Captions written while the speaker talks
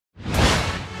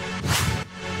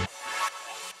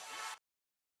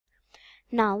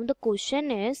Now the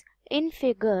question is, in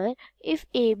figure, if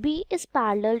AB is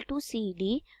parallel to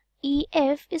CD,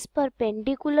 EF is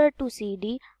perpendicular to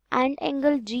CD and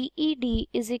angle GED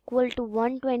is equal to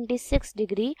 126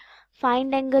 degree,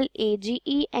 find angle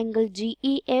AGE, angle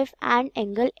GEF and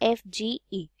angle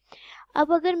FGE.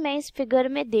 अब अगर मैं इस figure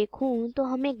में देखूं तो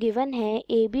हमें given है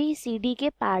ABCD के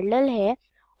पैरेलल है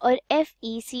और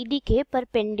FECD के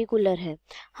परपेंडिकुलर है।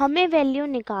 हमें वैल्यू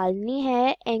निकालनी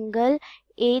है एंगल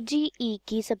AGE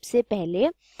की सबसे पहले।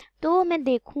 तो मैं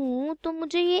देखूं तो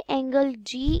मुझे ये एंगल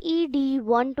GED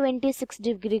 126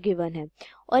 डिग्री गिवन है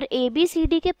और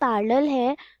ABCD के पैरेलल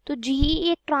है तो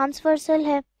GE एक ट्रांसवर्सल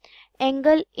है।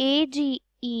 Angle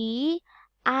AGE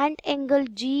and angle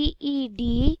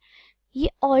GED ये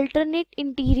ऑल्टरनेट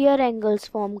इंटीरियर एंगल्स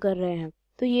फॉर्म कर रहे हैं,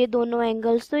 तो ये दोनों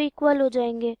एंगल्स तो इक्वल हो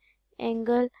जाएंगे।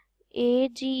 Angle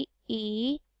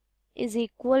AGE is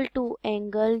equal to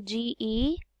angle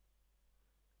GED।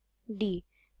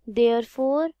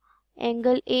 Therefore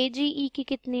angle AGE की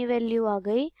कितनी वैल्यू आ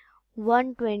गई?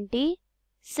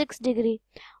 126 डिग्री।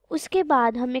 उसके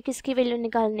बाद हमें किसकी वैल्यू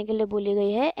निकालने के लिए बोली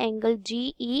गई है? Angle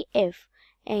GEF।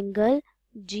 एंगल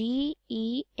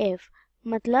GEF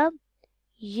मतलब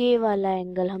ये वाला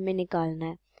एंगल हमें निकालना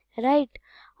है, राइट।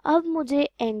 अब मुझे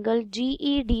एंगल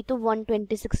GED तो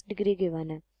 126 डिग्री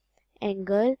गिवन है।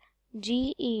 Angle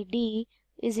GED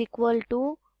is equal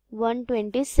to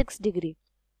 126 degree.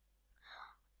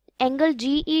 Angle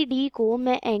GED को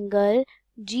मैं angle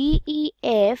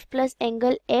GEF plus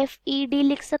angle FED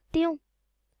लिख सकती हूँ।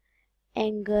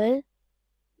 Angle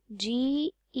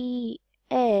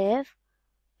GEF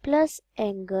plus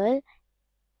angle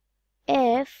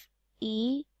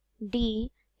FED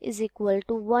is equal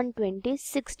to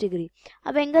 126 degree.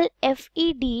 अब एंगल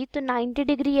FED तो 90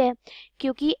 डिग्री है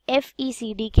क्योंकि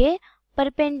FECD के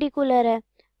परपेंडिकुलर है,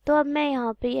 तो अब मैं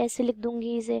यहाँ पे ऐसे लिख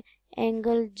दूंगी इसे,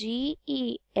 angle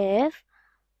GEF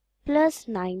plus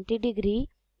 90 degree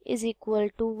is equal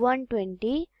to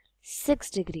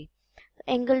 126 degree.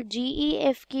 Angle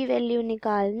GEF की वैल्यू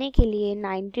निकालने के लिए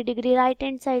 90 डिग्री राइट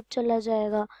हैंड साइड चला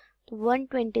जाएगा, तो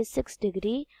 126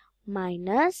 डिग्री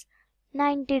माइनस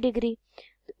 90 डिग्री,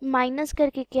 माइनस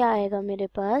करके क्या आएगा मेरे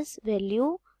पास?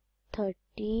 Value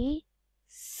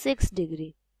 36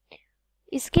 degree.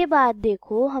 इसके बाद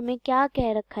देखो हमें क्या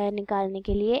कह रखा है निकालने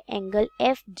के लिए? Angle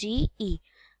FGE।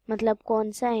 मतलब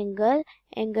कौन सा एंगल?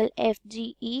 एंगल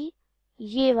FGE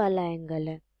ये वाला एंगल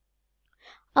है।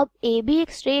 अब AB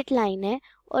एक स्ट्रेट लाइन है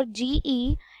और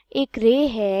GE एक रे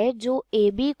है जो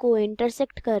AB को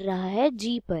इंटरसेक्ट कर रहा है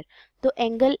G पर, तो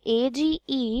angle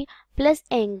AGE plus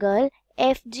angle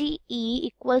FGE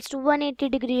equals to 180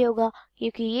 degree होगा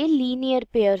क्योंकि ये लीनियर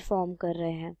पेयर फॉर्म कर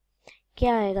रहे हैं।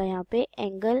 क्या आएगा यहाँ पे?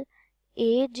 Angle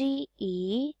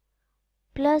AGE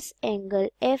plus angle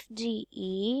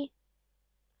FGE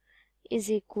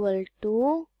is equal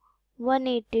to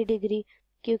 180 degree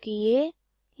क्योंकि ये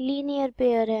लीनियर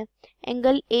पेयर है।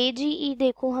 एंगल AGE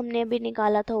देखो हमने अभी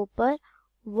निकाला था ऊपर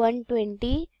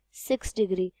 126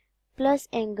 degree plus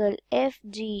angle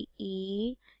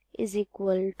FGE is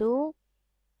equal to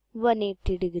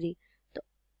 180 degree. तो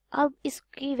अब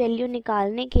इसकी वैल्यू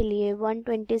निकालने के लिए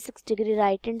 126 डिग्री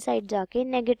राइट हैंड साइड जाके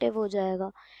नेगेटिव हो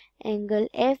जाएगा। Angle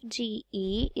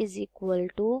FGE is equal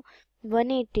to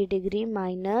 180 degree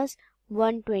minus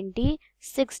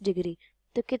 126 degree,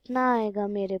 तो कितना आएगा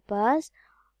मेरे पास?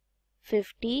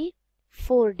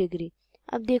 54 डिग्री।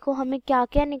 अब देखो हमें क्या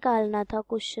क्या निकालना था,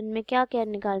 क्वेश्चन में क्या क्या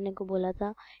निकालने को बोला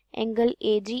था? एंगल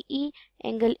AGE,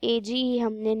 एंगल AGE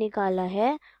हमने निकाला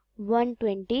है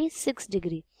 126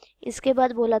 डिग्री। इसके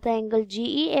बाद बोला था एंगल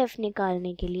GEF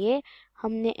निकालने के लिए,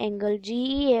 हमने एंगल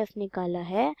GEF निकाला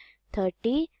है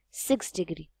 36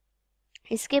 डिग्री।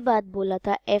 इसके बाद बोला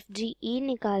था FGE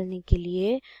निकालने के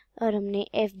लिए और हमने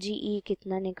FGE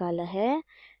कितना निकाला है?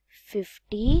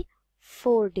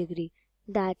 54 डिग्री।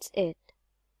 That's it.